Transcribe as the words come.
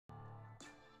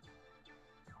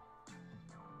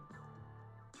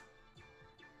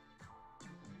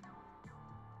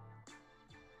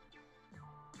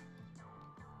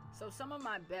So some of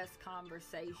my best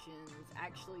conversations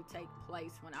actually take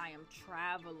place when I am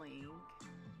traveling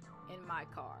in my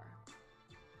car.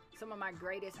 Some of my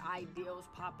greatest ideals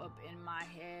pop up in my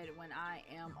head when I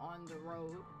am on the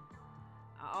road.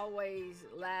 I always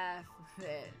laugh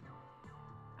that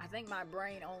I think my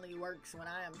brain only works when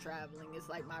I am traveling. It's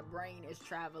like my brain is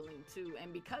traveling too.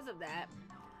 And because of that,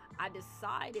 I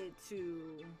decided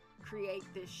to create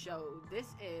this show. This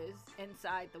is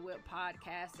Inside the Whip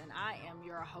Podcast, and I am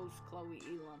your host, Chloe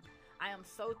Elam. I am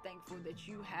so thankful that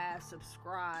you have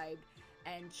subscribed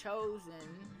and chosen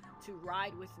to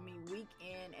ride with me week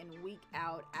in and week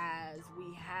out as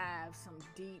we have some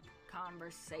deep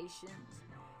conversations,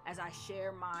 as I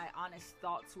share my honest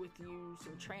thoughts with you,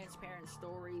 some transparent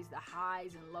stories, the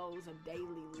highs and lows of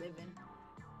daily living,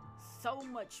 so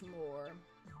much more.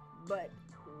 But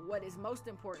what is most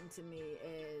important to me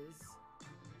is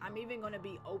I'm even going to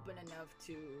be open enough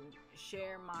to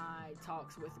share my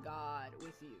talks with God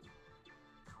with you.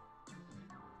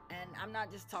 And I'm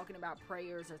not just talking about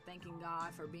prayers or thanking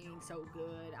God for being so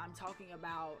good. I'm talking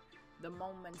about the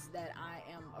moments that I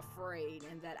am afraid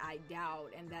and that I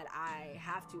doubt and that I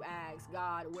have to ask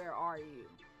God, where are you?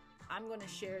 I'm going to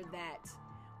share that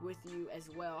with you as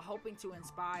well, hoping to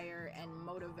inspire and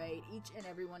motivate each and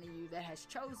every one of you that has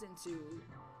chosen to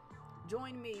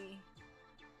join me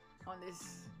on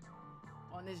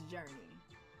this journey.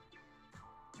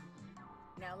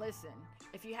 Now listen,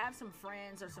 if you have some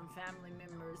friends or some family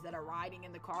members that are riding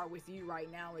in the car with you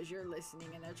right now as you're listening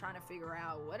and they're trying to figure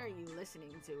out what are you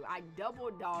listening to, I double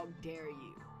dog dare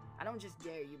you. I don't just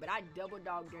dare you, but I double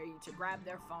dog dare you to grab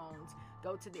their phones,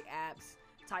 go to the apps,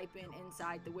 type in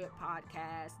Inside the Whip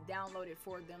Podcast, download it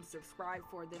for them, subscribe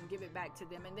for them, give it back to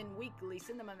them, and then weekly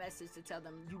send them a message to tell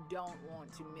them you don't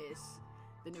want to miss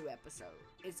the new episode.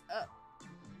 It's up,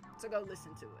 so go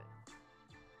listen to it.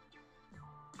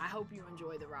 I hope you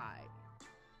enjoy the ride.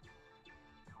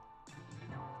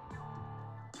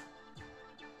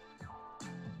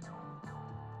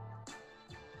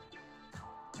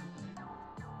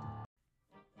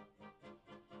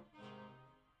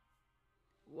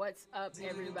 What's up,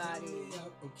 everybody?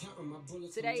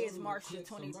 Today is March the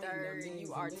 23rd.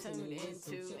 You are tuned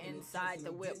into Inside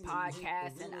the Whip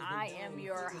Podcast, and I am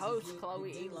your host,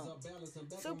 Chloe Elam.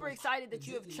 Super excited that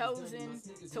you have chosen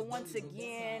to once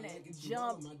again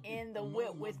jump in the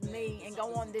whip with me and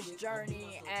go on this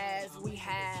journey as we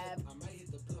have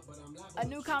a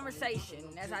new conversation,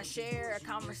 as I share a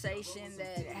conversation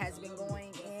that has been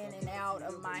going in and out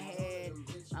of my head,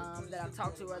 that I've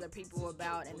talked to other people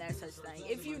about and that such thing.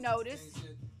 If you notice,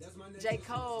 J.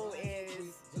 Cole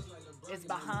is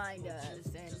behind us,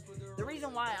 and the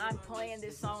reason why I'm playing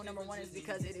this song, number one, is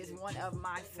because it is one of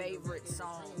my favorite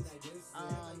songs,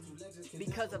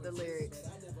 because of the lyrics.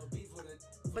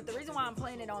 But the reason why I'm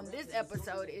playing it on this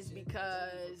episode is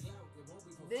because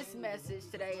this message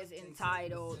today is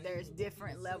entitled There's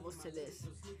Different Levels to This.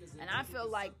 And I feel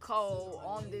like Cole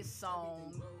on this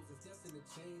song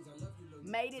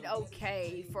made it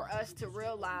okay for us to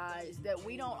realize that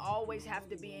we don't always have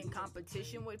to be in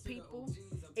competition with people,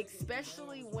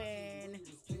 especially when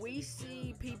we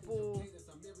see people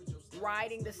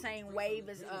riding the same wave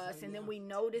as us and then we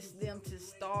notice them to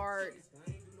start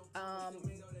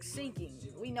sinking.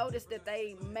 We notice that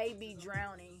they may be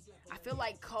drowning. I feel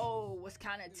like Cole was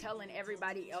kind of telling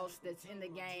everybody else that's in the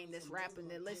game, that's rapping,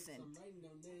 that listen,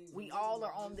 we all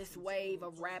are on this wave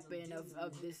of rapping,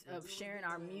 of sharing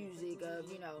our music,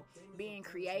 of, you know, being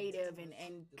creative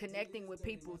and connecting with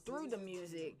people through the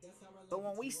music. But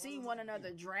when we see one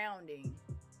another drowning,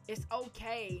 it's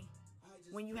okay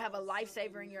when you have a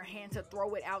lifesaver in your hand to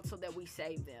throw it out so that we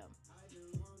save them.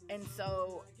 And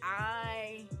so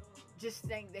I just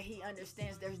think that he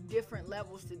understands there's different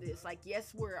levels to this. Like,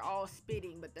 yes, we're all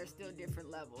spitting, but there's still different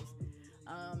levels.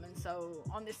 And so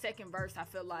on the second verse, I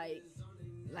feel like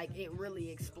it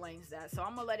really explains that. So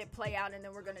I'm going to let it play out, and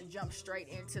then we're going to jump straight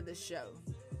into the show.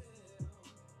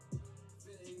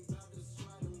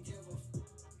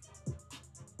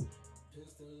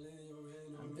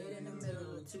 I'm dead in the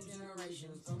middle of two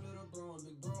generations. Some little bro and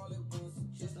big bro all at once.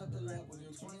 Just out the lap with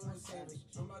him, 21 Savage.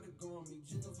 I'm about to go on me,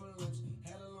 jiggle for lunch.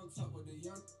 Had a long talk with a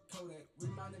young Kodak.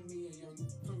 Reminded me of young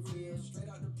for real. Straight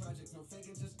out the project, no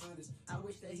faking, just honest. I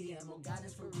wish that he had more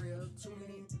guidance for real. Too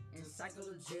many in cycle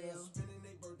of jail. Spending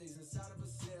their birthdays inside of a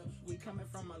cell. We coming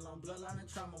from a long bloodline of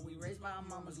trauma. We raised by our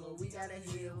mamas, Lord, we gotta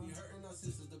heal. We hurting our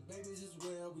sisters, the babies as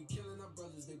well. We killing our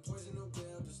brothers, they poison the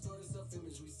well. Distorted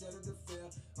self-image, we settle to fail.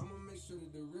 I'ma make sure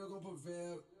that the real gon'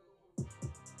 prevail.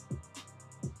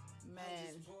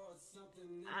 Man,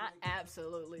 I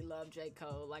absolutely love J.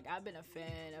 Cole. Like, I've been a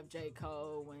fan of J.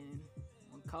 Cole when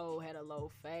Cole had a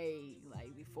low fade.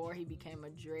 Like, before he became a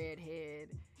dreadhead,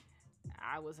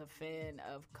 I was a fan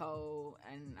of Cole,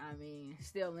 and I mean,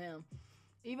 still am.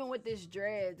 Even with this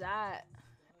dreads, I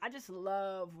just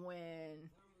love when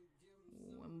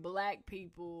black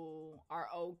people are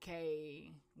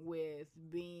okay with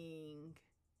being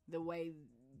the way.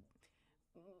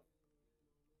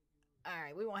 All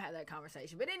right, we won't have that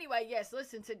conversation. But anyway, yes,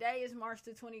 listen, today is March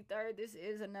the 23rd. This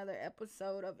is another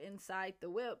episode of Inside the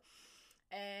Whip.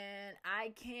 And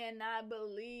I cannot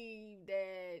believe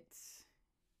that,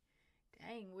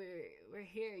 dang, we're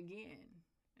here again.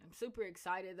 I'm super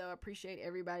excited, though. I appreciate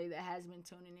everybody that has been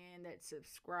tuning in, that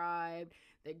subscribed,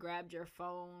 that grabbed your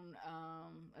phone,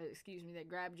 that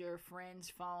grabbed your friend's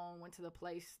phone, went to the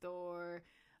Play Store,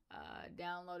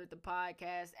 downloaded the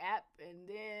podcast app, and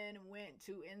then went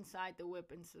to Inside the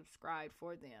Whip and subscribed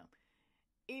for them.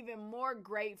 Even more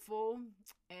grateful,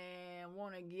 and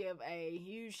want to give a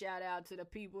huge shout out to the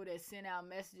people that sent out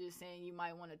messages saying you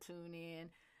might want to tune in.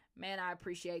 Man, I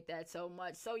appreciate that so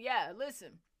much. So yeah,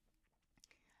 listen,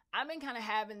 I've been kind of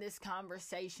having this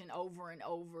conversation over and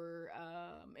over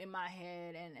in my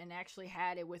head, and actually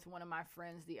had it with one of my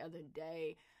friends the other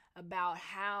day, about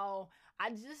how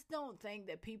I just don't think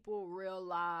that people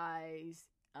realize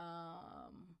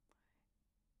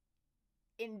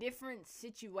in different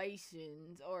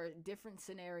situations or different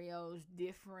scenarios,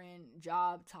 different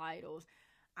job titles,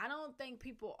 I don't think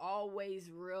people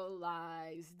always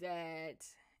realize that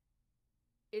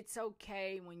it's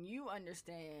okay when you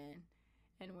understand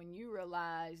and when you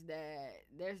realize that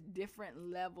there's different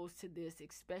levels to this,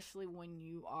 especially when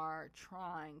you are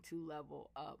trying to level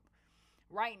up.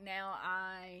 Right now,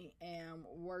 I am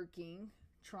working,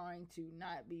 trying to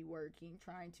not be working,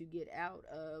 trying to get out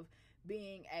of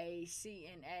being a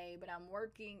CNA, but I'm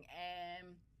working,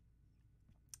 and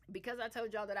because I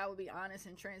told y'all that I would be honest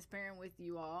and transparent with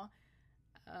you all,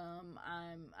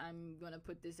 I'm gonna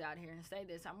put this out here and say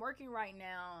this. I'm working right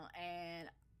now, and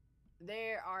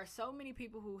there are so many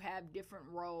people who have different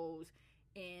roles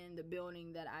in the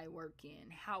building that I work in.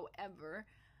 However,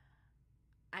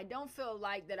 I don't feel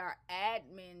like that our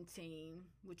admin team,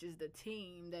 which is the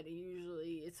team that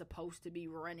usually is supposed to be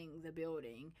running the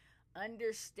building,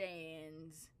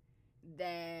 understands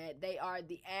that they are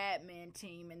the admin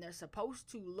team and they're supposed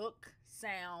to look,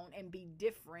 sound, and be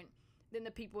different than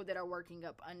the people that are working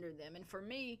up under them. And for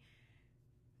me,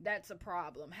 that's a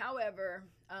problem. However,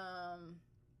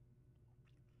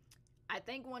 I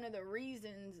think one of the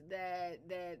reasons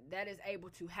that is able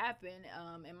to happen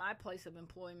in my place of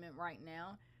employment right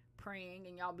now, praying,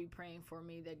 and y'all be praying for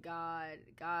me that God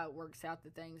works out the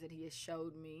things that He has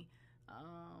showed me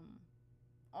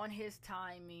on His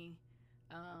timing,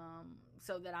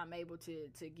 so that I'm able to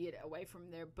get away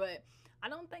from there. But I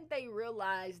don't think they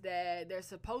realize that there's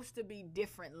supposed to be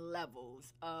different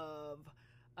levels of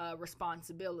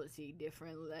responsibility,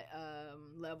 different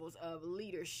levels of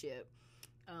leadership,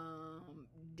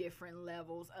 different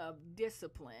levels of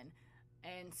discipline.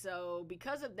 And so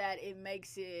because of that, it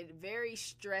makes it very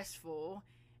stressful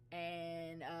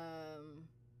and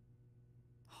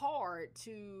hard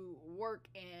to work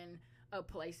in a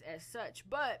place as such.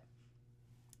 But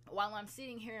while I'm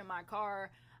sitting here in my car,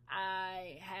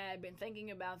 I had been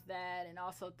thinking about that, and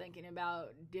also thinking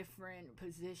about different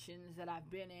positions that I've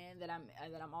been in, that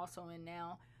I'm also in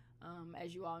now.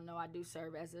 As you all know, I do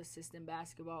serve as an assistant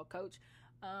basketball coach.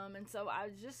 And so I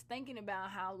was just thinking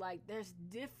about how, like, there's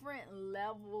different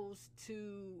levels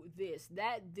to this.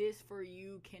 That this for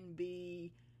you can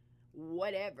be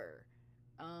whatever.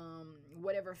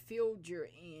 Whatever field you're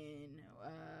in,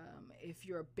 if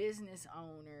you're a business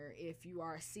owner, if you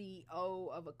are a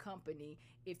CEO of a company,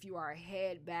 if you are a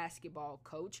head basketball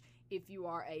coach, if you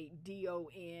are a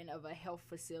DON of a health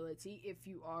facility, if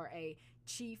you are a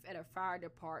chief at a fire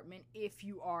department, if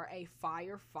you are a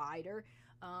firefighter,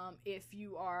 if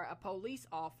you are a police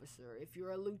officer, if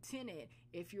you're a lieutenant,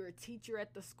 if you're a teacher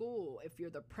at the school, if you're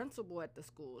the principal at the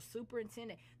school,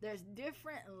 superintendent, there's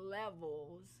different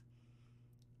levels,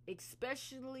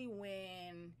 especially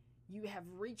when you have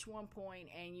reached one point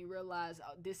and you realize,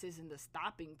 oh, this isn't the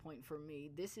stopping point for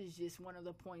me. This is just one of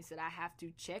the points that I have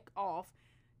to check off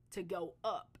to go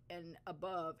up and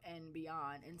above and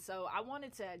beyond. And so I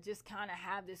wanted to just kind of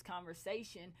have this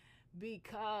conversation,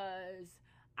 because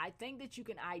I think that you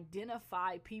can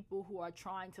identify people who are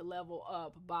trying to level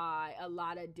up by a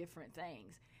lot of different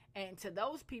things. And to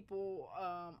those people,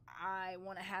 I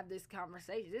want to have this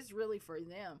conversation. This is really for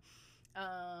them.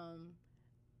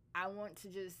 I want to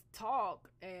just talk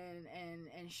and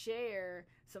share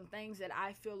some things that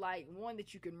I feel like, one,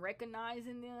 that you can recognize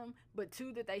in them, but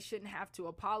two, that they shouldn't have to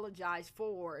apologize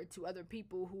for to other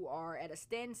people who are at a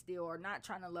standstill or not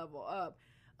trying to level up,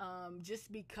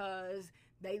 just because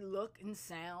they look and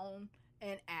sound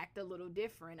and act a little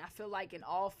different. I feel like in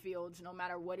all fields, no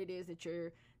matter what it is that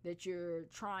you're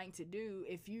trying to do,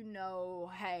 if you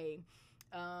know, hey,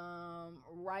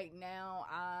 right now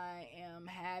I am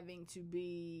having to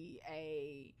be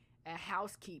a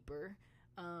housekeeper,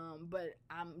 but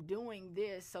I'm doing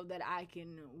this so that I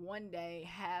can one day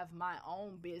have my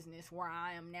own business where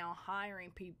I am now hiring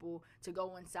people to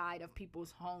go inside of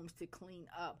people's homes to clean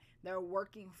up. They're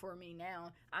working for me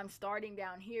now. I'm starting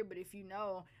down here, but if you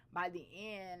know, by the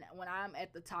end, when I'm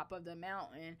at the top of the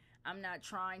mountain, I'm not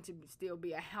trying to still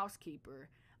be a housekeeper.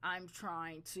 I'm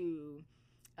trying to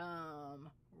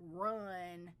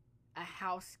run a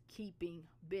housekeeping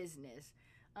business.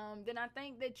 Then I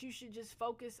think that you should just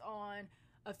focus on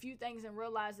a few things and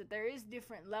realize that there is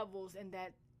different levels, and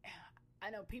that I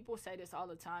know people say this all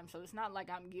the time, so it's not like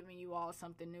I'm giving you all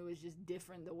something new. It's just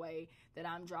different the way that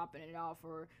I'm dropping it off,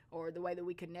 or the way that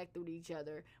we connect with each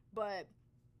other. But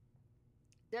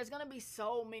there's going to be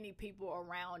so many people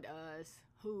around us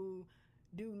who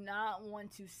do not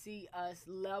want to see us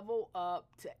level up,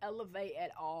 to elevate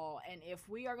at all. And if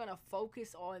we are going to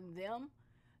focus on them,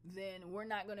 then we're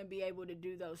not going to be able to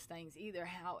do those things either.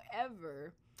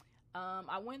 However,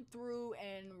 I went through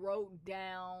and wrote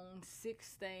down 6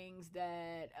 things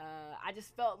that I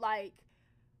just felt like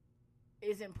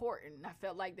is important. I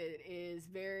felt like that it is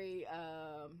very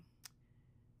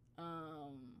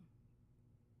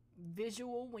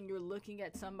visual when you're looking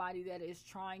at somebody that is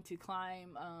trying to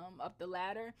climb up the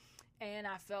ladder. And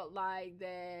I felt like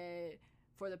that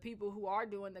for the people who are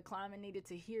doing the climbing needed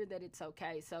to hear that it's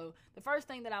okay. So the first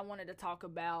thing that I wanted to talk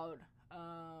about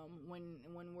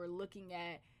when we're looking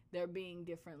at there being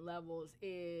different levels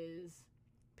is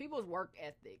people's work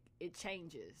ethic. It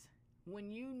changes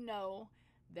when you know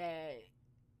that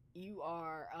you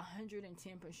are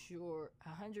 110%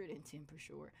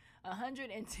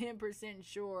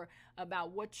 sure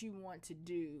about what you want to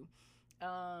do.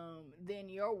 Then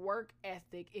your work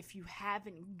ethic, if you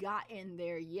haven't gotten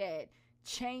there yet,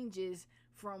 changes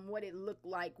from what it looked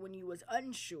like when you was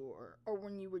unsure or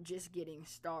when you were just getting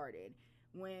started.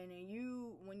 When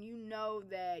you know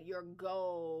that your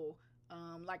goal,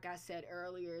 like I said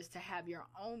earlier, is to have your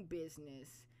own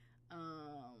business,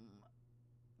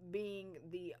 being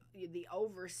the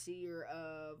overseer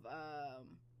of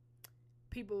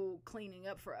people cleaning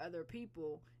up for other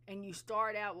people, and you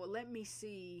start out, well, let me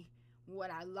see what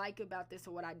I like about this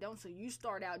or what I don't. So you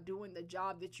start out doing the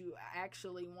job that you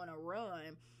actually want to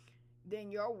run.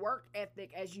 Then your work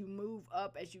ethic, as you move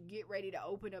up, as you get ready to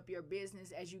open up your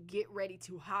business, as you get ready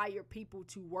to hire people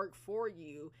to work for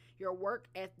you, your work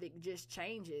ethic just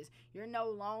changes. You're no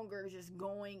longer just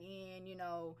going in,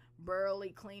 burly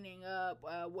cleaning up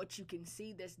what you can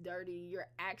see that's dirty. You're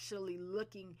actually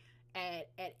looking at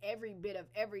every bit of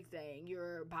everything.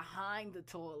 You're behind the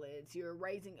toilets. You're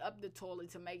raising up the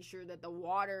toilet to make sure that the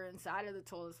water inside of the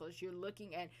toilet flush. You're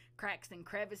looking at cracks and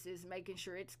crevices, making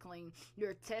sure it's clean.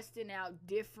 You're testing out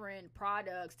different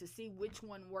products to see which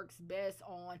one works best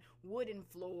on wooden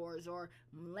floors or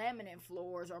laminate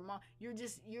floors, or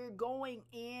you're going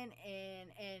in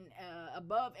and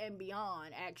above and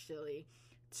beyond, actually,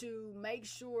 to make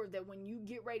sure that when you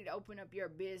get ready to open up your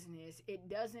business, it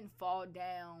doesn't fall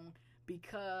down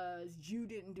because you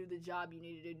didn't do the job you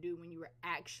needed to do when you were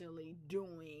actually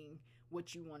doing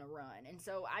what you want to run. And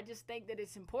so I just think that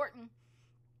it's important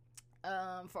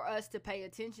for us to pay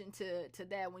attention to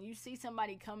that. When you see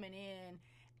somebody coming in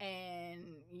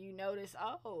and you notice,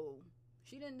 oh,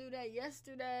 she didn't do that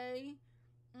yesterday.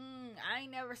 I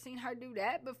ain't never seen her do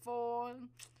that before.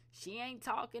 She ain't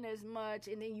talking as much.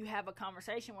 And then you have a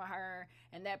conversation with her,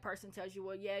 and that person tells you,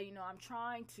 well, yeah, I'm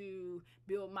trying to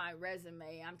build my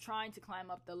resume. I'm trying to climb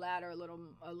up the ladder a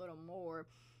little more.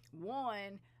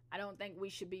 One, I don't think we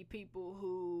should be people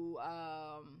who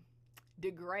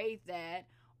degrade that,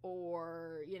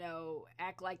 or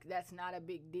act like that's not a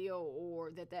big deal,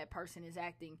 or that person is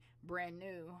acting brand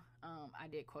new. I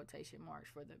did quotation marks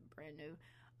for the brand new.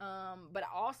 But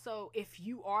also, if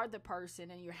you are the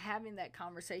person and you're having that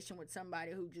conversation with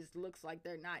somebody who just looks like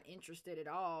they're not interested at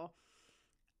all,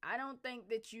 I don't think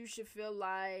that you should feel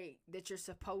like that you're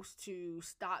supposed to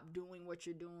stop doing what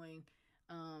you're doing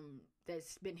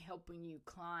that's been helping you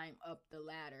climb up the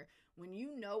ladder. When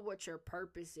you know what your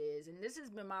purpose is, and this has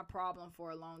been my problem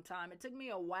for a long time. It took me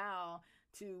a while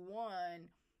to, one,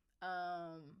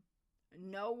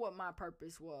 know what my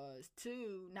purpose was.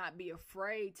 2, not be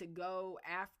afraid to go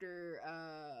after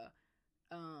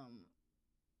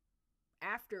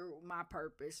my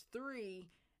purpose. 3,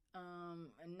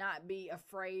 not be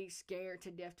afraid, scared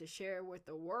to death to share with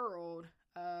the world.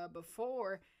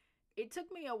 Before, it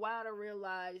took me a while to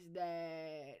realize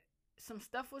that some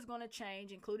stuff was going to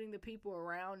change, including the people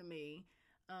around me.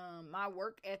 My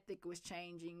work ethic was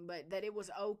changing, but that it was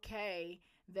okay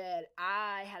that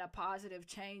I had a positive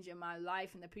change in my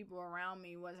life and the people around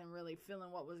me wasn't really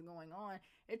feeling what was going on.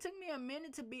 It took me a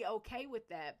minute to be okay with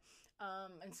that.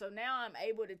 And so now I'm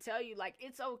able to tell you, like,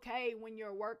 it's okay when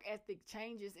your work ethic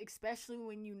changes, especially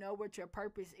when you know what your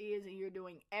purpose is and you're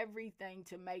doing everything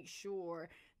to make sure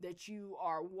that you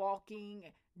are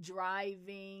walking,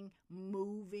 driving,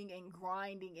 moving, and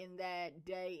grinding in that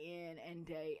day in and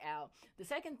day out. The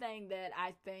second thing that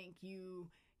I think you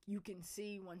can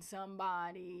see when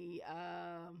somebody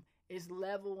is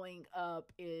leveling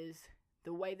up is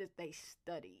the way that they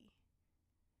study.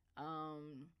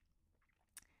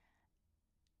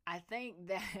 I think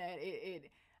that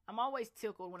I'm always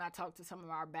tickled when I talk to some of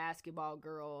our basketball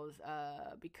girls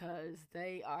because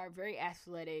they are very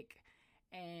athletic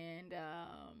and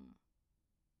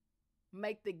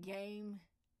make the game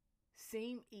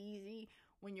seem easy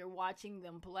when you're watching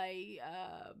them play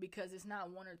because it's not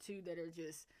one or two that are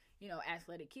just,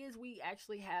 athletic kids. We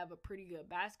actually have a pretty good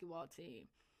basketball team.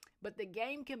 But the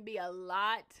game can be a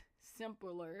lot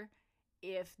simpler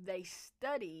if they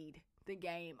studied the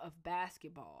game of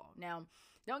basketball. Now,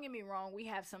 don't get me wrong, we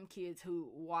have some kids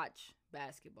who watch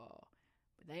basketball,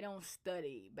 but they don't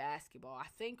study basketball. I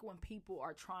think when people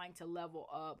are trying to level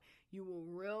up, you will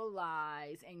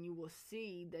realize and you will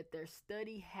see that their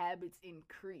study habits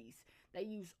increase. They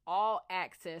use all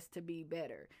access to be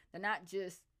better. They're not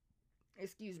just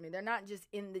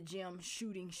in the gym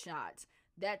shooting shots.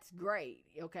 That's great,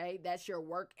 okay? That's your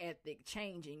work ethic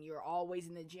changing. You're always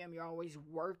in the gym. You're always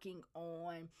working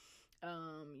on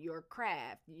your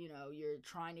craft. You're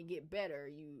trying to get better.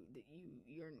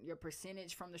 Your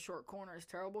percentage from the short corner is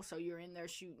terrible, so you're in there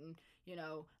shooting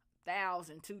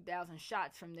 1,000, 2,000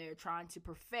 shots from there, trying to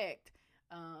perfect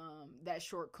that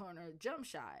short corner jump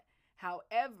shot.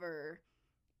 However,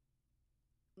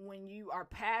 when you are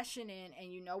passionate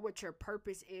and you know what your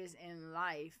purpose is in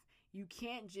life, you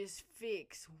can't just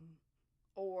fix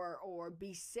or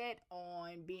be set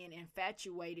on being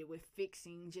infatuated with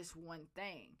fixing just one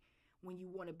thing when you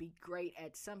want to be great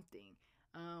at something.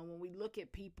 When we look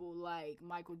at people like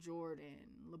Michael Jordan,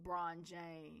 LeBron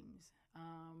James,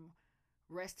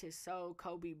 rest his soul,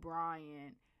 Kobe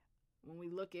Bryant, when we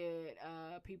look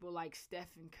at people like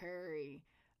Stephen Curry,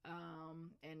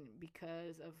 and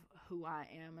because of who I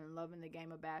am and loving the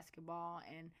game of basketball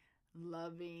and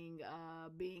loving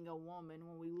being a woman,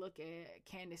 when we look at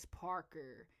Candace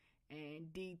Parker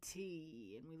and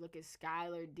DT, and we look at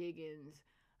Skylar Diggins,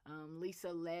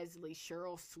 Lisa Leslie,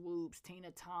 Cheryl Swoops,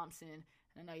 Tina Thompson.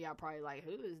 I know y'all probably like,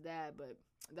 who is that? But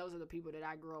those are the people that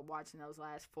I grew up watching those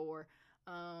last 4.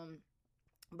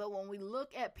 But when we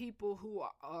look at people who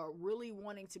are really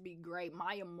wanting to be great,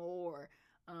 Maya Moore,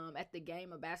 at the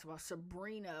game of basketball,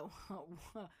 Sabrina,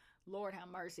 Lord have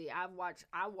mercy. I watched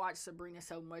Sabrina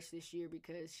so much this year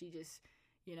because she just,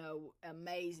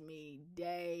 amazed me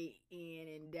day in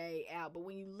and day out. But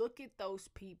when you look at those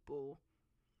people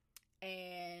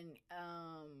and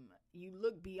you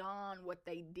look beyond what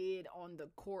they did on the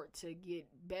court to get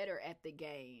better at the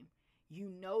game, you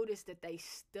notice that they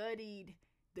studied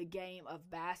the game of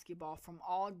basketball from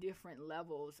all different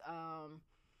levels.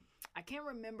 I can't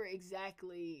remember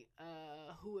exactly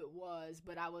who it was,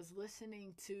 but I was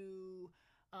listening to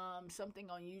something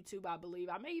on YouTube, I believe.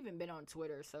 I may even been on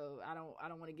Twitter, so I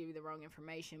don't want to give you the wrong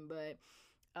information, but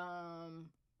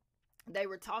they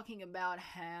were talking about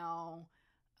how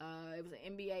it was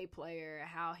an NBA player,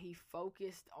 how he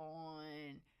focused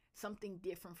on something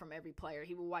different from every player.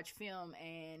 He would watch film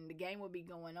and the game would be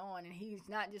going on, and he's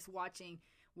not just watching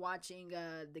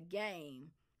the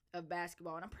game of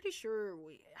basketball. And I'm pretty sure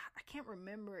I can't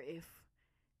remember if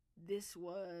this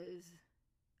was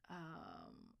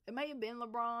it may have been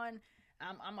LeBron.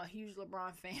 I'm a huge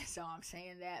LeBron fan, so I'm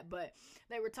saying that, but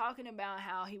they were talking about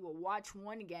how he would watch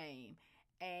one game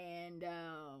and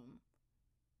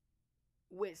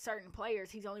with certain players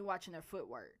he's only watching their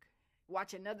footwork.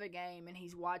 Watch another game and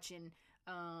he's watching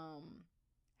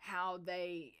how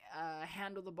they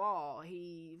handle the ball.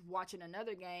 He's watching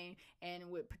another game, and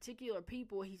with particular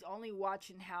people, he's only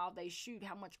watching how they shoot,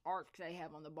 how much arc they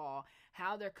have on the ball,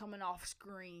 how they're coming off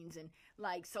screens, and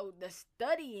like, so the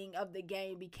studying of the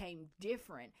game became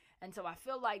different. And so I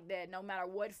feel like that no matter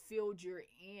what field you're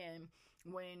in,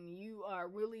 when you are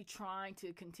really trying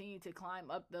to continue to climb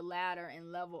up the ladder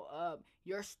and level up,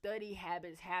 your study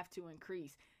habits have to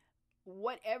increase.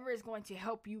 Whatever is going to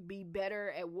help you be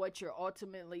better at what you're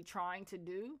ultimately trying to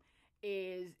do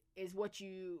is what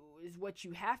you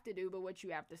have to do, but what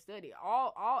you have to study.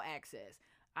 All access.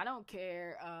 I don't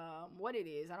care what it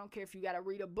is. I don't care if you got to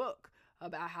read a book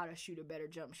about how to shoot a better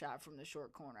jump shot from the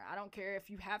short corner. I don't care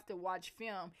if you have to watch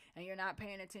film and you're not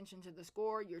paying attention to the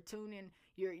score. You're tuning.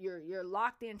 You're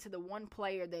locked into the one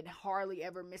player that hardly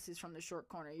ever misses from the short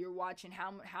corner. You're watching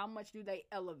how much do they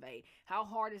elevate? How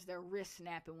hard is their wrist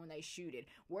snapping when they shoot it?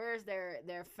 Where is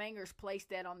their fingers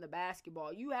placed at on the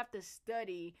basketball? You have to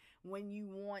study when you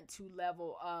want to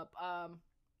level up.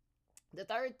 The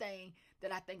third thing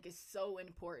that I think is so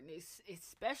important is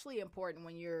especially important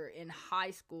when you're in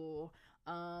high school.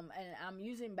 And I'm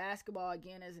using basketball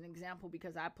again as an example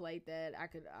because I played that.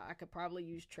 I could probably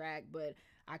use track, but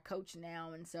I coach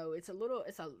now, and so it's a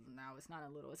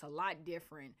lot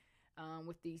different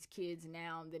with these kids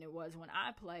now than it was when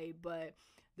I played. But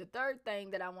the third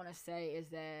thing that I want to say is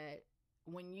that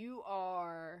when you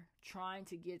are trying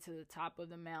to get to the top of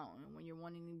the mountain, when you're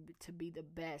wanting to be the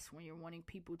best, when you're wanting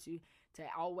people to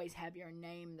always have your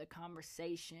name in the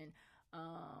conversation,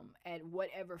 at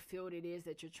whatever field it is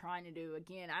that you're trying to do.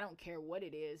 Again, I don't care what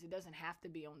it is. It doesn't have to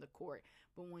be on the court.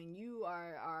 But when you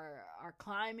are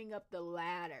climbing up the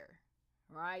ladder,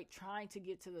 right, trying to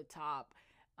get to the top,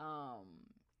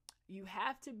 you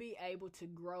have to be able to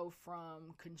grow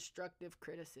from constructive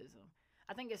criticism.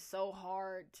 I think it's so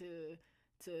hard to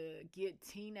get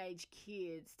teenage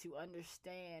kids to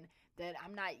understand that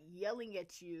I'm not yelling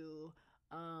at you.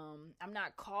 I'm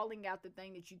not calling out the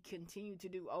thing that you continue to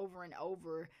do over and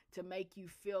over to make you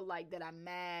feel like that I'm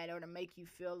mad, or to make you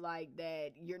feel like that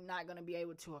you're not going to be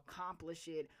able to accomplish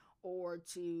it, or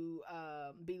to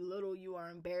belittle you or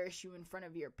embarrass you in front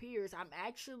of your peers. I'm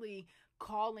actually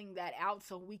calling that out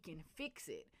so we can fix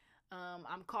it.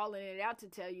 I'm calling it out to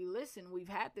tell you, listen, we've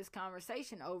had this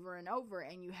conversation over and over,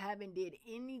 and you haven't did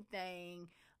anything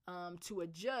to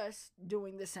adjust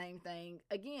doing the same thing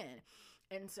again.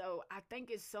 And so I think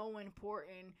it's so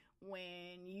important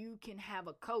when you can have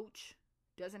a coach.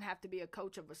 Doesn't have to be a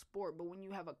coach of a sport, but when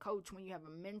you have a coach, when you have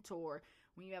a mentor,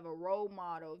 when you have a role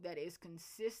model that is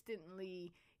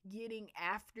consistently getting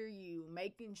after you,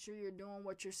 making sure you're doing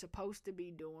what you're supposed to be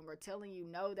doing, or telling you,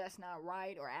 no, that's not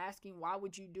right, or asking, why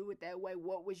would you do it that way?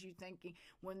 What was you thinking?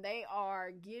 When they are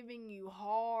giving you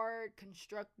hard,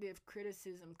 constructive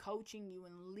criticism, coaching you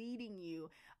and leading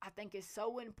you, I think it's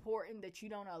so important that you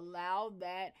don't allow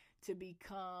that to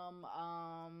become,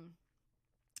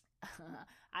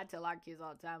 I tell our kids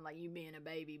all the time, like, you being a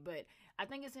baby, but I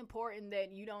think it's important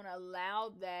that you don't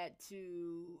allow that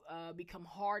to become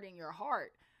hard in your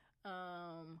heart.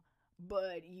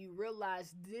 But you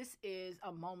realize this is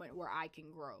a moment where I can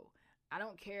grow. I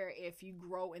don't care if you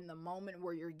grow in the moment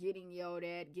where you're getting yelled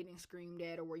at, getting screamed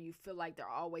at, or where you feel like they're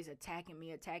always attacking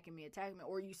me,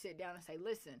 or you sit down and say,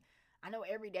 listen, I know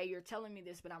every day you're telling me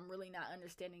this, but I'm really not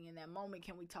understanding in that moment.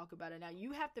 Can we talk about it now?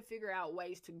 You have to figure out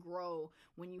ways to grow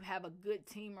when you have a good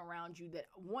team around you that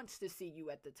wants to see you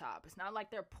at the top. It's not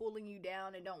like they're pulling you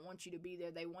down and don't want you to be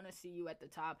there. They want to see you at the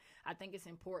top. I think it's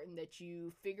important that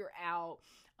you figure out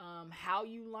how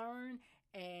you learn,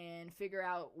 and figure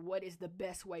out what is the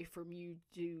best way for you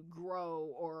to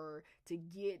grow or to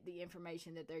get the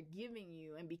information that they're giving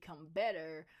you and become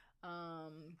better.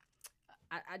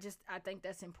 I think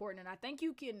that's important, and I think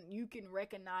you can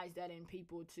recognize that in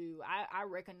people too. I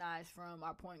recognize from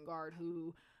our point guard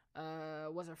who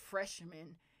was a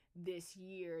freshman this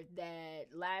year that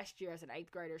last year as an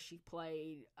 8th grader she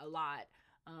played a lot.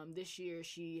 This year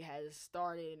she has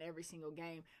started in every single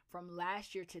game. From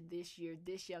last year to this year,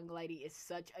 this young lady is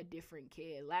such a different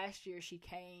kid. Last year she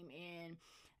came in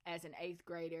as an 8th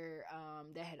grader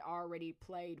that had already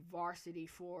played varsity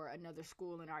for another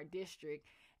school in our district.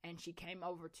 And she came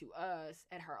over to us.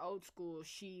 At her old school,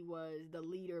 she was the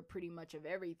leader pretty much of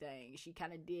everything. She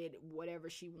kind of did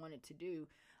whatever she wanted to do.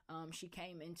 She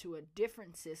came into a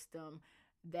different system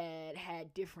that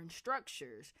had different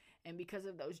structures. And because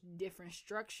of those different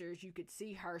structures, you could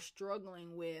see her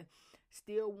struggling with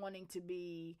still wanting to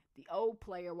be the old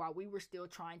player while we were still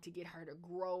trying to get her to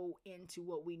grow into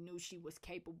what we knew she was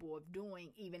capable of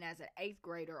doing, even as an 8th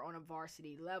grader on a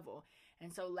varsity level.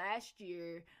 And so last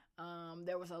year,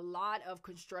 There was a lot of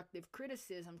constructive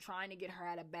criticism trying to get her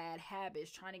out of bad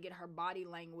habits, trying to get her body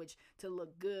language to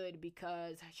look good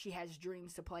because she has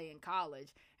dreams to play in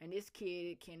college. And this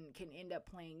kid can end up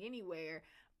playing anywhere,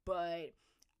 but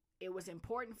it was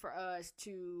important for us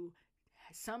to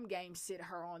some games sit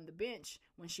her on the bench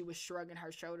when she was shrugging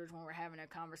her shoulders when we're having a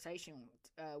conversation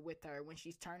with her, when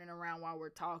she's turning around while we're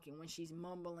talking, when she's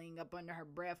mumbling up under her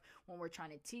breath when we're trying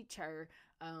to teach her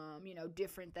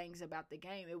different things about the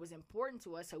game. It was important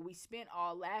to us, so we spent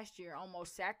all last year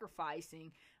almost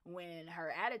sacrificing when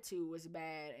her attitude was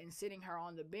bad and sitting her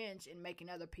on the bench and making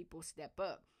other people step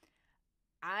up.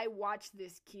 I watched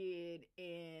this kid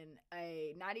in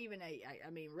not even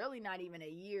a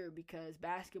year, because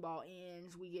basketball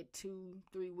ends, we get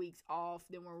 2-3 weeks off,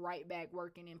 then we're right back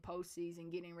working in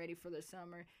postseason, getting ready for the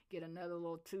summer, get another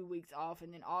little 2 weeks off,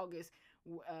 and then August,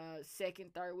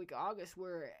 second, third week of August,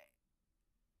 we're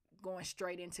going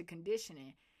straight into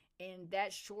conditioning. In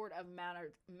that short amount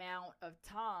of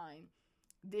time,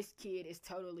 this kid is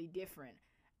totally different.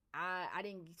 I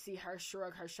didn't see her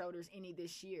shrug her shoulders any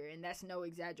this year, and that's no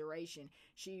exaggeration.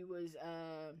 She was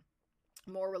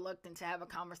more reluctant to have a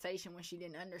conversation when she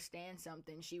didn't understand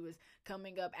something. She was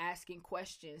coming up asking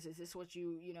questions. Is this what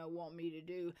you want me to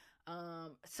do?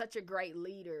 Such a great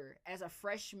leader. As a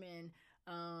freshman,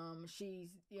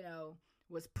 she's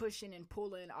was pushing and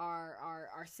pulling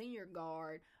our senior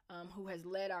guard, who has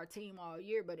led our team all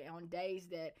year, but on days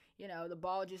that the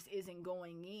ball just isn't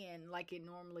going in like it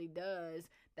normally does,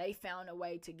 they found a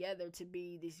way together to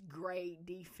be this great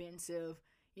defensive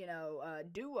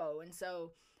duo. And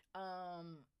so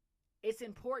it's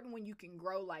important when you can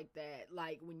grow like that,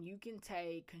 like when you can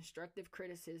take constructive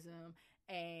criticism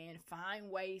and find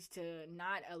ways to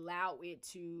not allow it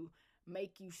to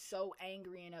make you so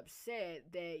angry and upset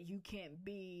that you can't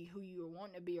be who you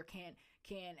want to be, or can't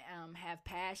have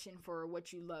passion for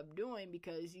what you love doing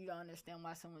because you don't understand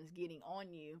why someone's getting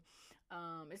on you.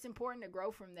 It's important to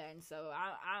grow from that, and so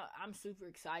I'm super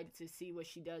excited to see what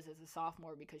she does as a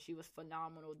sophomore, because she was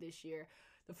phenomenal this year.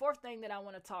 The fourth thing that I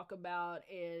want to talk about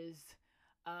is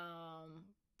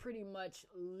pretty much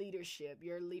leadership,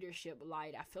 your leadership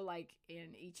light. I feel like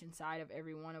in each inside of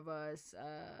every one of us,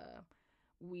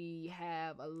 we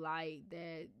have a light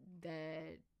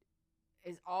that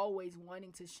is always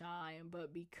wanting to shine,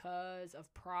 but because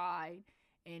of pride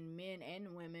in men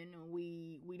and women,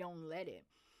 we don't let it.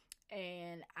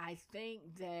 And I think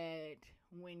that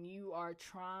when you are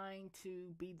trying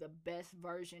to be the best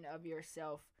version of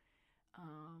yourself,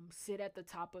 sit at the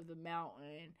top of the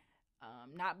mountain,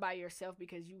 not by yourself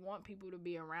because you want people to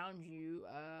be around you.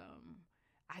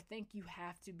 I think you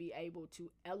have to be able to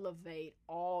elevate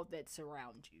all that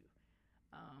surrounds you.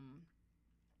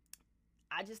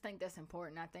 I just think that's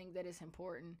important. I think that it's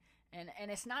important, and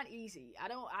it's not easy.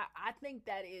 I think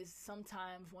that is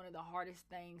sometimes one of the hardest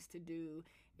things to do,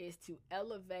 is to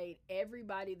elevate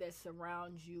everybody that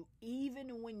surrounds you,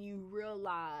 even when you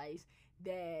realize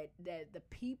that the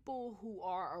people who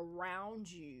are around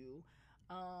you,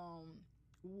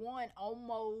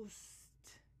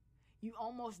 you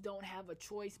almost don't have a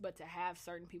choice but to have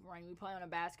certain people around you. We play on a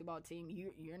basketball team.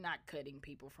 You're not cutting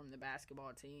people from the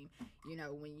basketball team.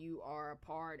 When you are a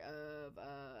part of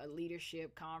a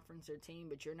leadership conference or team,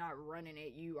 but you're not running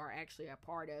it, you are actually a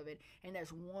part of it. And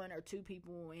there's one or two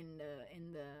people in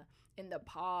the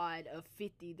pod of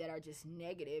 50 that are just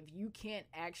negative. You can't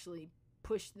actually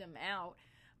push them out.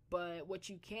 But what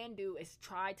you can do is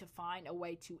try to find a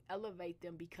way to elevate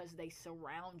them, because they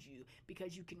surround you,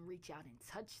 because you can reach out and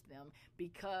touch them,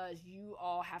 because you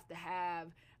all have to have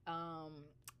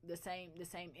the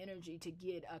same energy to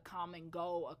get a common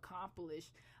goal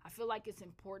accomplished. I feel like it's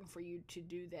important for you to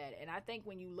do that. And I think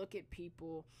when you look at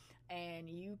people and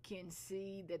you can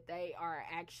see that they are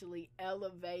actually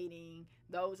elevating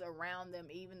those around them,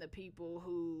 even the people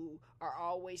who are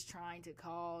always trying to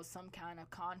cause some kind of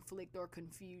conflict or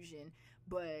confusion,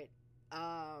 but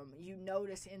you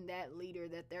notice in that leader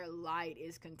that their light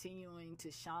is continuing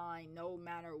to shine no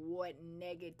matter what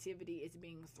negativity is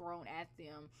being thrown at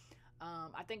them.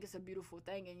 I think it's a beautiful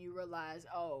thing, and you realize,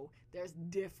 there's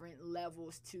different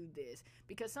levels to this.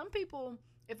 Because some people,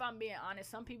 if I'm being honest,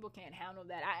 some people can't handle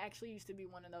that. I actually used to be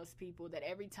one of those people that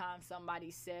every time somebody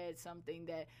said something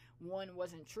that, one,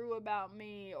 wasn't true about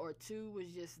me, or two, was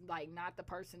just like not the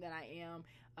person that I am,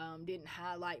 didn't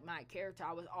highlight my character,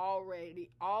 I was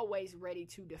always ready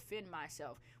to defend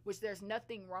myself, which there's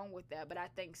nothing wrong with that. But I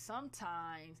think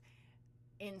sometimes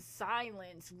in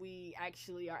silence we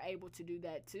actually are able to do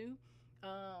that too.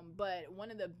 But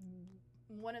one of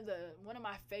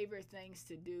my favorite things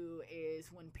to do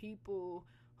is when people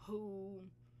who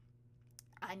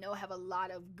I know have a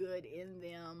lot of good in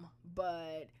them,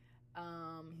 but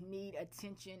need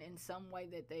attention in some way,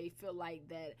 that they feel like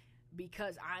that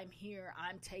because I'm here,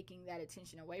 I'm taking that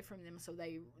attention away from them. So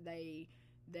they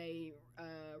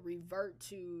revert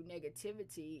to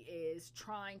negativity, is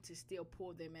trying to still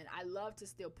pull them in. I love to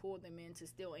still pull them in, to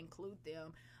still include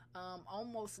them,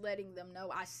 almost letting them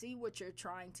know, I see what you're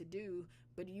trying to do,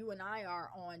 but you and I are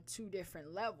on two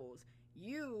different levels.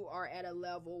 You are at a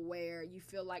level where you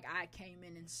feel like I came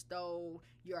in and stole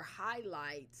your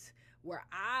highlights, where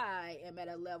I am at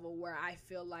a level where I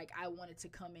feel like I wanted to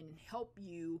come in and help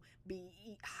you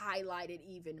be highlighted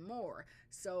even more.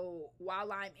 So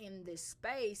while I'm in this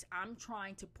space, I'm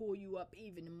trying to pull you up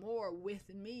even more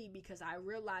with me, because I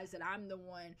realize that I'm the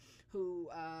one who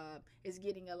is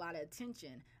getting a lot of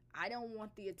attention. I don't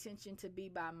want the attention to be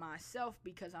by myself,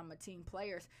 because I'm a team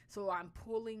player. So I'm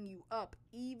pulling you up,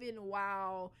 even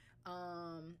while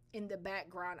in the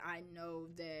background I know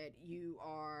that you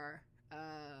are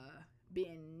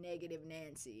being negative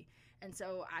Nancy. And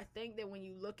so I think that when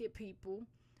you look at people,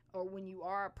 or when you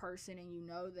are a person and you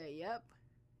know that, yep,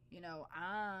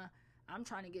 I'm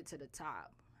trying to get to the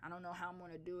top. I don't know how I'm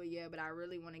going to do it yet, but I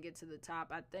really want to get to the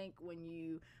top. I think when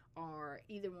you are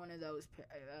either one of those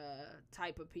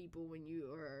type of people, when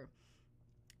you are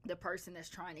the person that's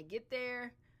trying to get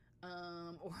there,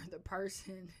 or the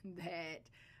person that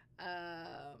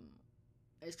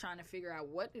is trying to figure out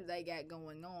what do they got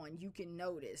going on, you can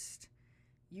notice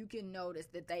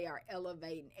that they are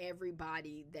elevating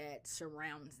everybody that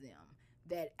surrounds them,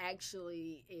 that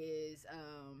actually is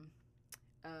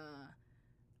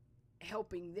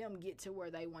helping them get to where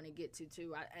they want to get to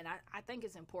too. I think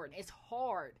it's important. It's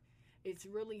hard. It's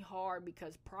really hard,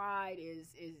 because pride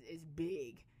is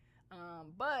big.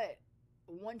 But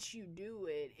once you do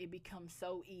it, it becomes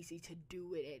so easy to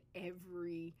do it at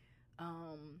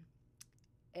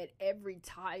every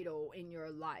title in your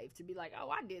life, to be like, oh,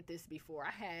 I did this before.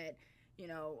 I had,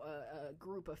 a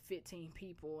group of 15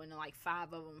 people, and like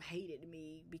 5 of them hated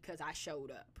me because I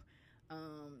showed up.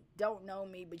 Don't know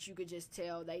me, but you could just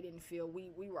tell they didn't feel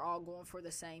we were all going for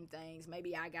the same things.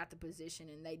 Maybe I got the position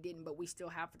and they didn't, but we still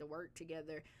have to work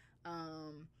together.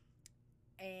 And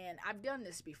I've done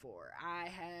this before. I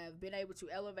have been able to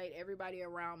elevate everybody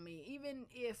around me, even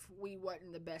if we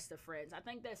wasn't the best of friends. I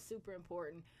think that's super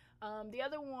important. The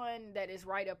other one that is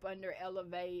right up under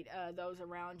elevate those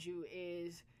around you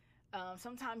is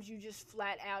sometimes you just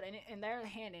flat out, and they're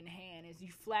hand in hand, is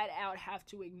you flat out have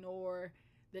to ignore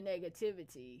the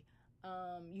negativity.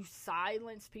 You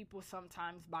silence people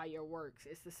sometimes by your works.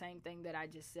 It's the same thing that I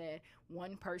just said.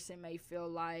 One person may feel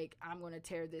like, I'm going to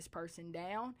tear this person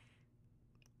down,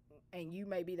 and you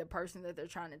may be the person that they're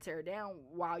trying to tear down,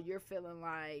 while you're feeling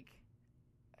like,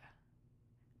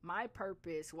 my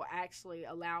purpose will actually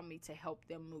allow me to help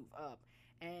them move up.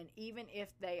 And even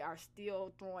if they are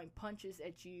still throwing punches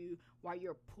at you while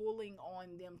you're pulling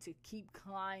on them to keep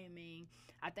climbing,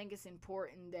 I think it's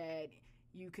important that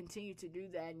you continue to do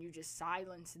that, and you just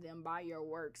silence them by your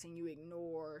works, and you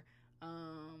ignore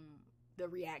the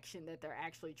reaction that they're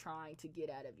actually trying to get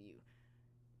out of you.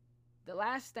 The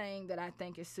last thing that I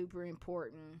think is super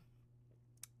important,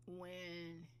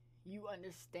 when you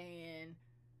understand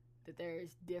that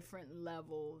there's different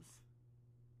levels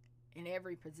in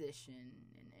every position,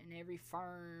 in every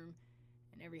firm,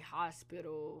 in every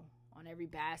hospital, on every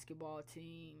basketball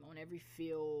team, on every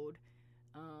field,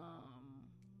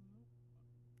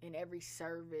 in every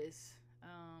service,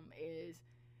 is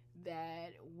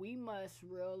that we must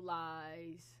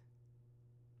realize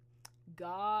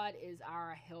God is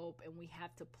our help, and we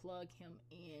have to plug him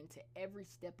in to every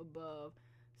step above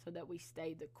so that we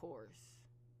stay the course.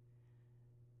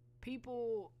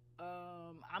 People,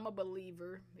 I'm a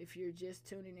believer. If you're just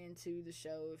tuning into the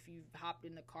show, if you've hopped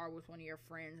in the car with one of your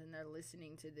friends and they're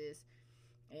listening to this,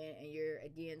 and you're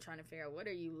again trying to figure out what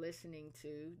are you listening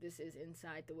to, this is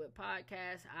Inside the Whip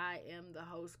podcast. I am the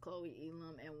host, Chloe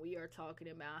Elam, and we are talking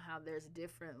about how there's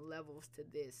different levels to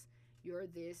this. Your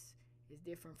this is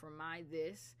different from my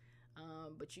this,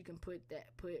 but you can put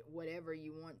whatever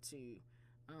you want to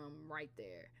right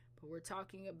there. But we're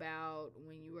talking about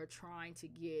when you are trying to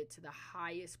get to the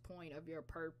highest point of your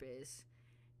purpose,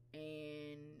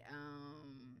 and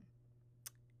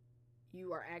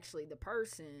you are actually the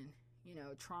person,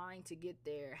 trying to get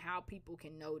there, how people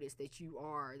can notice that you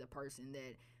are the person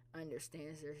that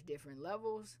understands there's different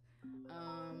levels,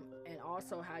 and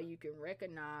also how you can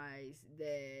recognize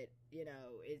that,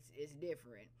 it's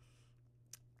different.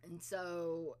 And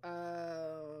so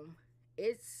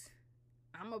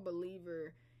I'm a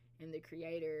believer in the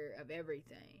creator of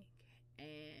everything,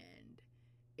 and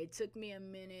It took me a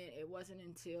minute. It wasn't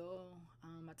until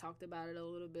I talked about it a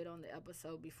little bit on the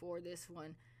episode before this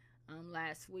one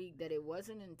last week, that it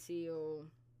wasn't until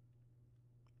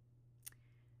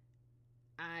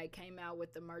I came out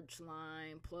with the merch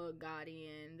line, Plug God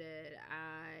In, that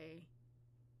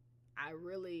I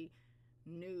really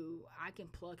knew I can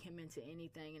plug him into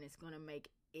anything and it's going to make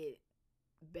it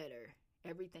better.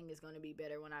 Everything is going to be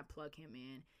better when I plug him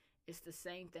in. It's the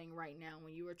same thing right now.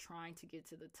 When you are trying to get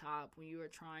to the top, when you are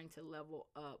trying to level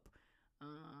up,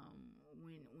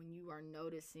 when you are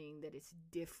noticing that it's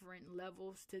different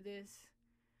levels to this,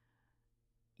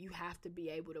 you have to be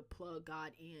able to plug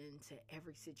God into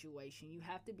every situation. You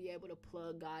have to be able to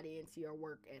plug God into your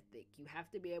work ethic. You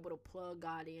have to be able to plug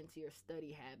God into your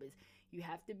study habits. You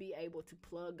have to be able to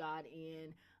plug God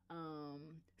in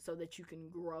so that you can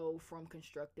grow from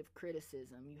constructive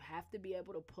criticism. You have to be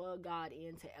able to plug God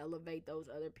in to elevate those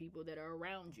other people that are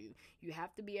around you. You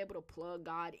have to be able to plug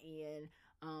God in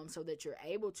so that you're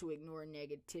able to ignore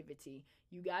negativity.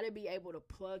 You got to be able to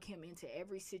plug him into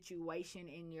every situation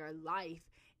in your life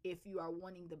if you are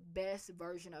wanting the best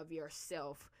version of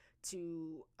yourself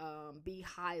to be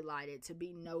highlighted, to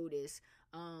be noticed,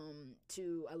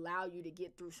 to allow you to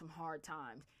get through some hard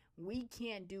times. We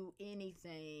can't do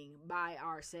anything by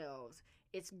ourselves.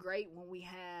 It's great when we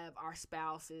have our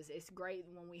spouses. It's great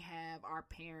when we have our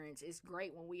parents. It's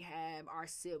great when we have our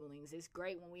siblings. It's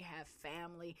great when we have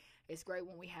family. It's great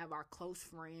when we have our close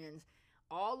friends.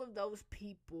 All of those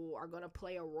people are going to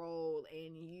play a role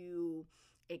in you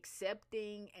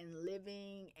accepting and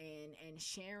living and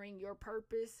sharing your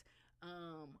purpose.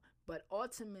 But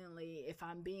ultimately, if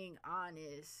I'm being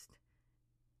honest,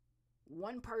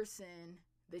 one person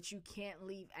that you can't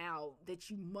leave out, that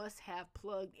you must have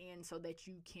plugged in so that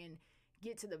you can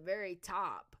get to the very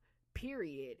top,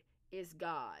 period, is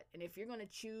God. And if you're going to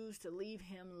choose to leave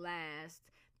him last,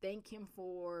 thank you,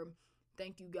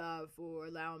 God, for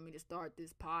allowing me to start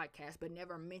this podcast, but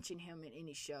never mention him in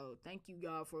any show. Thank you,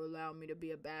 God, for allowing me to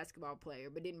be a basketball player,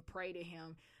 but didn't pray to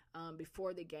him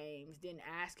before the games, didn't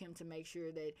ask him to make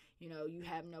sure that, you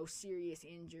have no serious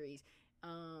injuries.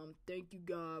 Thank you,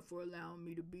 God, for allowing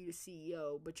me to be the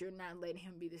CEO, but you're not letting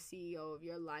him be the CEO of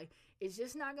your life. It's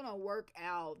just not going to work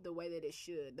out the way that it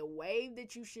should. The wave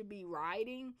that you should be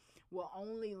riding will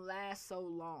only last so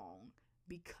long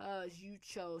because you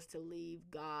chose to leave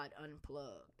God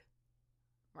unplugged,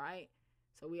 right?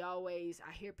 So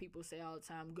I hear people say all the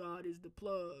time, God is the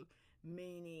plug,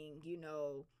 meaning, he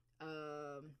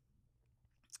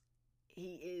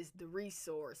is the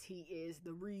resource. He is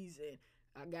the reason.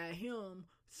 I got him,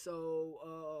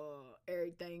 so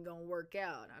everything gonna work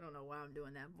out. I don't know why I'm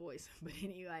doing that voice, but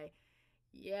anyway,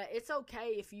 yeah, it's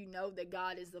okay if you know that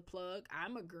God is the plug.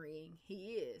 I'm agreeing,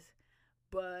 he is.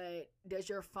 But does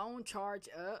your phone charge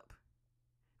up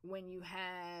when you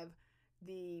have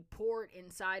the port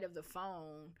inside of the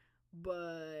phone,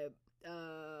 but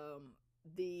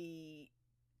the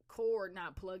cord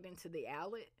not plugged into the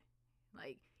outlet?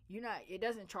 Like, it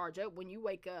doesn't charge up when you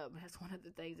wake up. That's one of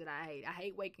the things that I hate. I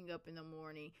hate waking up in the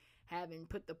morning, having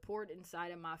put the port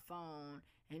inside of my phone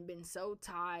and been so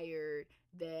tired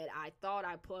that I thought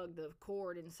I plugged the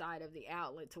cord inside of the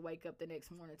outlet to wake up the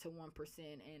next morning to 1%,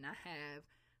 and I have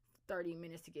 30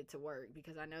 minutes to get to work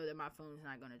because I know that my phone's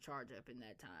not going to charge up in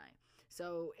that time.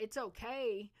 So it's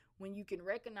okay when you can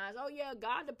recognize, oh yeah,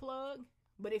 God the plug,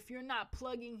 but if you're not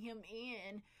plugging him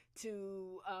in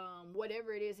to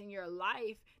whatever it is in your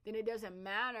life, then it doesn't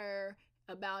matter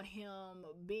about him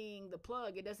being the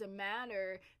plug. It doesn't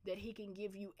matter that he can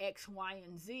give you X, Y,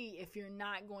 and Z if you're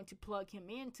not going to plug him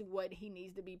into what he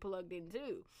needs to be plugged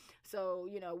into. So,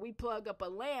 we plug up a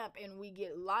lamp and we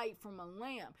get light from a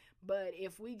lamp. But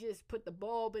if we just put the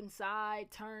bulb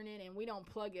inside, turn it, and we don't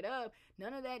plug it up,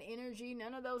 none of that energy,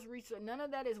 none of those resources, none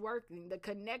of that is working. The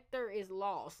connector is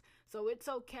lost. So it's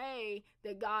okay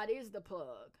that God is the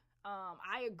plug.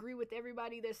 I agree with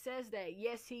everybody that says that.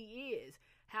 Yes, he is.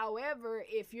 However,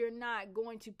 if you're not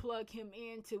going to plug him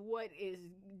into what is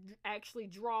actually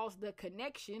draws the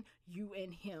connection, you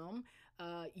and him,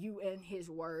 you and his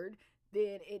word,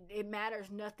 then it matters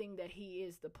nothing that he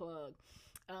is the plug.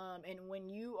 And when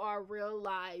you are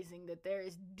realizing that there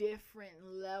is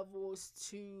different levels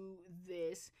to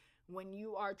this, when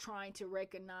you are trying to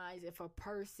recognize if a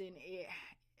person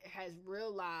has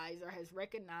realized or has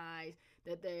recognized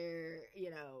that they're,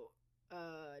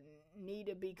 need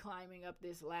to be climbing up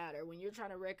this ladder, when you're trying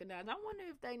to recognize, I wonder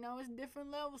if they know it's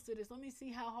different levels to this. Let me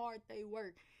see how hard they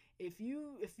work. If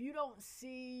you don't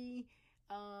see,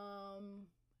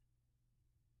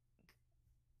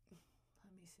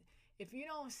 if you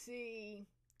don't see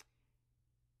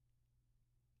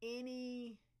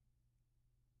any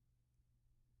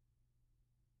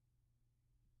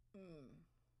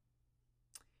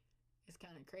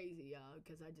of crazy, y'all,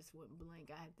 because I just went blank.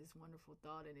 I had this wonderful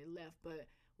thought and it left. But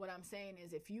what I'm saying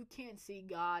is, if you can't see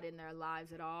God in their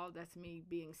lives at all, that's me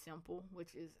being simple,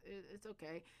 which is, it's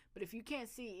okay. But if you can't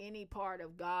see any part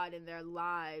of God in their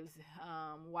lives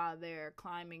while they're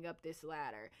climbing up this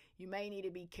ladder, you may need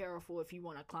to be careful if you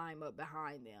want to climb up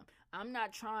behind them. I'm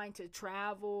not trying to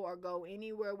travel or go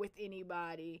anywhere with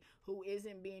anybody who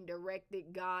isn't being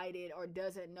directed, guided, or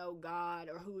doesn't know God,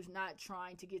 or who's not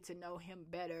trying to get to know Him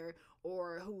better,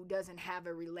 or who doesn't have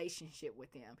a relationship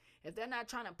with Him. If they're not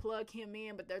trying to plug Him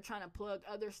in, but they're trying to plug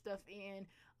other stuff in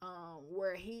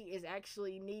where He is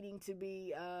actually needing to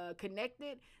be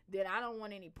connected, then I don't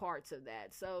want any parts of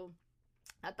that. So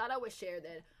I thought I would share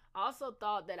that. I also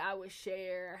thought that I would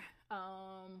share,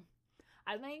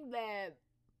 I think that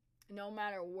no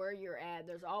matter where you're at,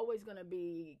 there's always going to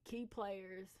be key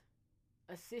players,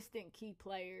 assistant key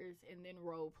players, and then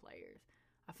role players.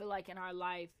 I feel like in our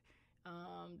life,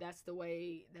 that's the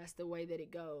way that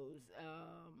it goes.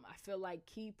 I feel like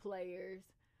key players,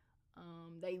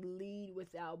 they lead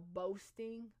without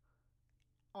boasting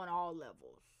on all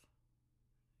levels.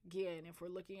 Again, if we're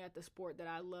looking at the sport that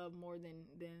I love more than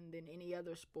any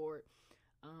other sport,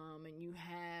 and you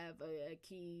have a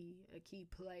key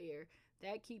player,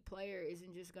 that key player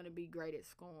isn't just going to be great at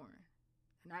scoring.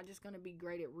 They're not just going to be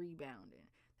great at rebounding.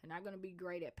 They're not going to be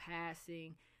great at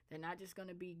passing. They're not just going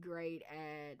to be great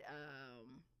at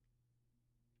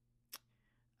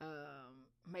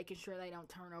making sure they don't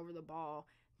turn over the ball.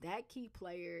 That key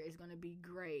player is going to be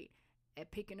great at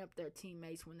picking up their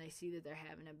teammates when they see that they're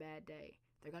having a bad day.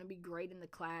 They're going to be great in the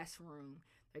classroom.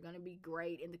 They're going to be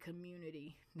great in the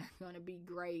community. They're going to be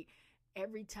great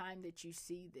every time that you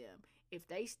see them. If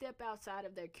they step outside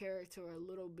of their character a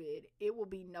little bit, it will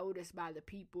be noticed by the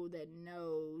people that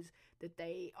knows that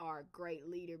they are a great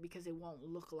leader, because it won't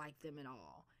look like them at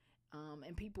all.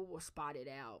 And people will spot it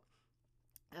out.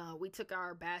 We took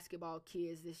our basketball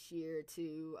kids this year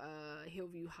to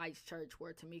Hillview Heights Church,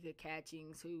 where Tamika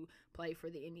Catchings, who played for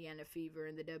the Indiana Fever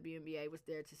in the WNBA, was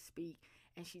there to speak.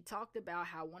 And she talked about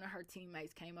how one of her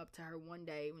teammates came up to her one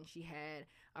day when she had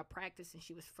a practice and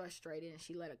she was frustrated and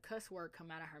she let a cuss word come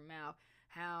out of her mouth.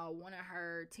 How one of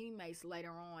her teammates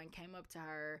later on came up to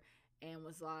her and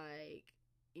was like,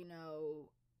 you know,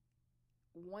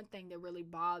 one thing that really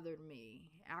bothered me,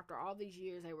 after all these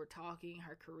years they were talking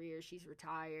her career, she's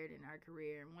retired in her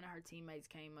career, and one of her teammates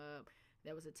came up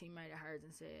that was a teammate of hers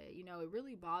and said, you know, it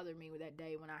really bothered me with that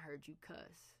day when I heard you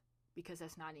cuss, because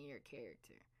that's not in your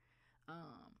character.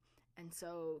 And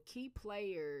so key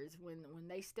players, when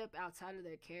they step outside of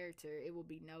their character, it will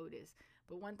be noticed.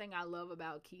 But one thing I love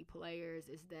about key players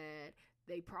is that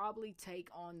they probably take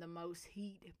on the most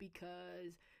heat,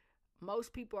 because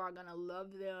most people are going to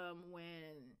love them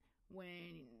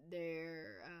when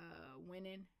they're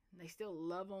winning. They still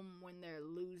love them when they're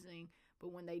losing.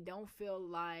 But when they don't feel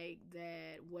like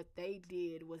that what they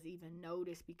did was even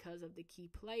noticed because of the key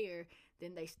player,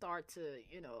 then they start to,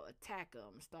 you know, attack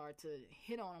them, start to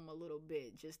hit on them a little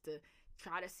bit, just to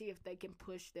try to see if they can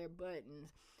push their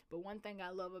buttons. But one thing I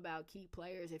love about key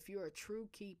players, if you're a true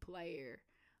key player,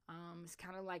 it's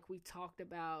kind of like we talked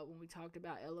about when we talked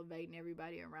about elevating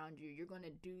everybody around you. You're going to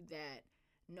do that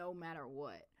no matter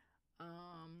what.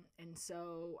 And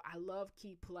so I love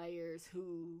key players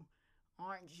who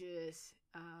aren't just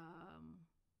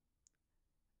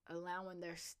allowing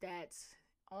their stats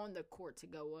on the court to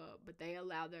go up, but they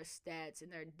allow their stats in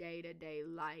their day-to-day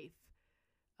life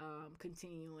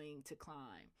continuing to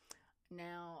climb.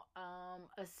 Now,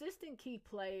 assistant key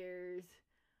players,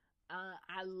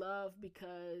 I love,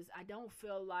 because I don't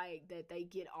feel like that they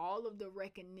get all of the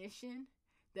recognition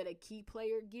that a key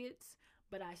player gets,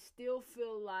 but I still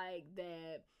feel like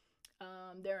that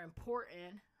they're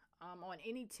important on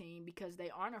any team, because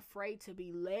they aren't afraid to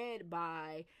be led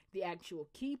by the actual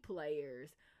key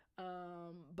players,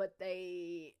 but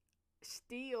they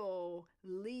still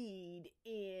lead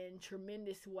in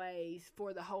tremendous ways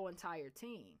for the whole entire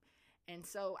team. And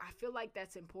so I feel like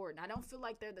that's important. I don't feel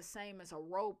like they're the same as a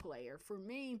role player. For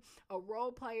me, a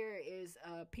role player is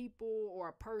a people or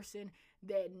a person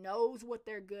that knows what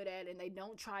they're good at, and they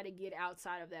don't try to get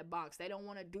outside of that box. They don't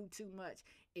want to do too much.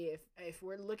 If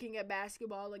we're looking at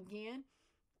basketball again,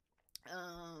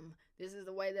 this is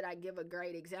the way that I give a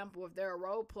great example. If they're a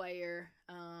role player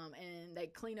and they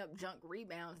clean up junk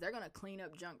rebounds, they're going to clean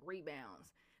up junk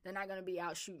rebounds. They're not going to be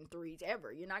out shooting threes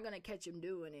ever. You're not going to catch them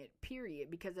doing it, period,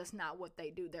 because that's not what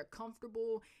they do. They're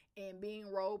comfortable in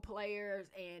being role players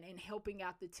and helping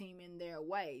out the team in their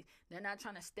ways. They're not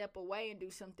trying to step away and do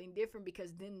something different,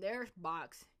 because then their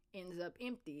box ends up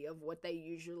empty of what they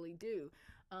usually do.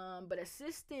 But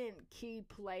assistant key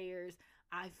players,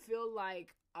 I feel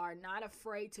like, are not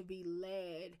afraid to be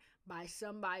led by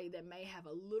somebody that may have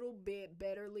a little bit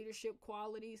better leadership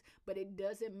qualities, but it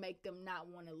doesn't make them not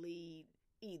want to lead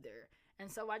either.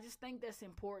 And so I just think that's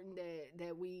important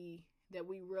that we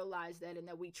realize that, and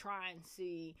that we try and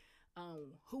see,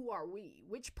 who are we?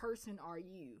 Which person are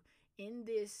you in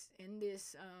this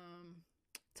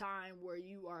time where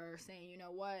you are saying, you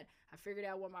know what, I figured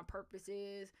out what my purpose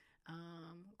is.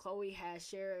 Chloe has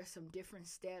shared some different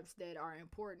steps that are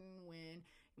important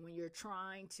when you're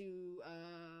trying to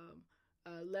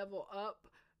level up,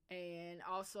 and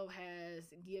also has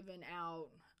given out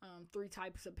 3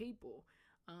 types of people.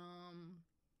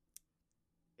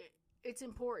 It's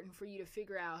important for you to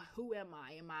figure out, who am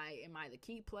I? Am I the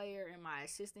key player? Am I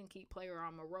assistant key player? Or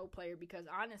I'm a role player? Because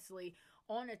honestly,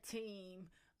 on a team,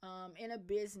 in a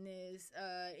business,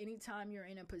 anytime you're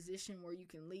in a position where you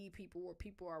can lead people, where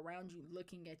people are around you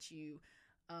looking at you,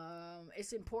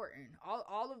 it's important.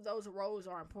 All of those roles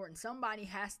are important. Somebody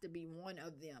has to be one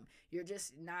of them. You're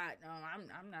just not,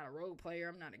 I'm not a role player,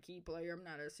 I'm not a key player, I'm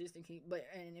not an assistant key,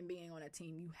 and being on a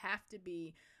team, you have to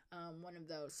be one of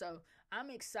those. So I'm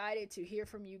excited to hear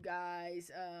from you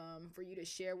guys, for you to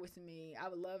share with me. I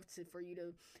would love for you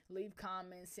to leave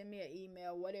comments, send me an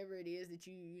email, whatever it is that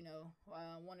you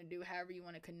want to do, however you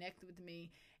want to connect with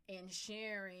me, and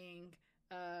sharing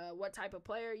what type of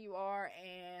player you are,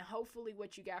 and hopefully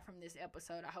what you got from this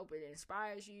episode. I hope it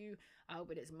inspires you. I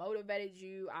hope it has motivated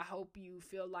you. I hope you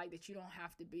feel like that you don't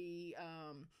have to be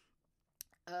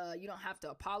you don't have to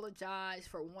apologize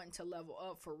for wanting to level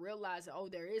up, for realizing,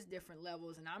 there is different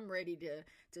levels, and I'm ready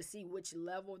to see which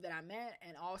level that I'm at,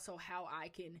 and also how I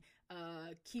can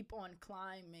keep on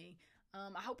climbing.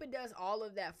 I hope it does all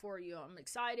of that for you. I'm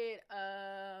excited.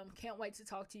 Can't wait to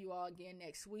talk to you all again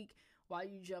next week while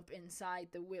you jump inside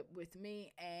the whip with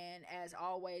me. And as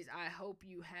always, I hope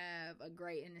you have a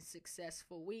great and a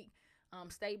successful week.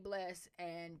 Stay blessed,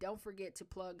 and don't forget to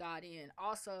plug God in.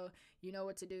 Also, you know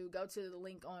what to do. Go to the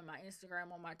link on my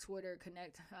Instagram, on my Twitter,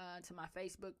 connect to my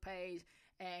Facebook page,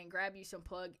 and grab you some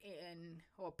plug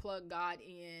God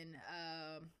in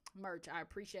merch. I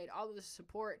appreciate all of the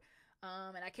support,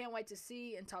 and I can't wait to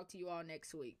see and talk to you all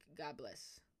next week. God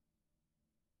bless.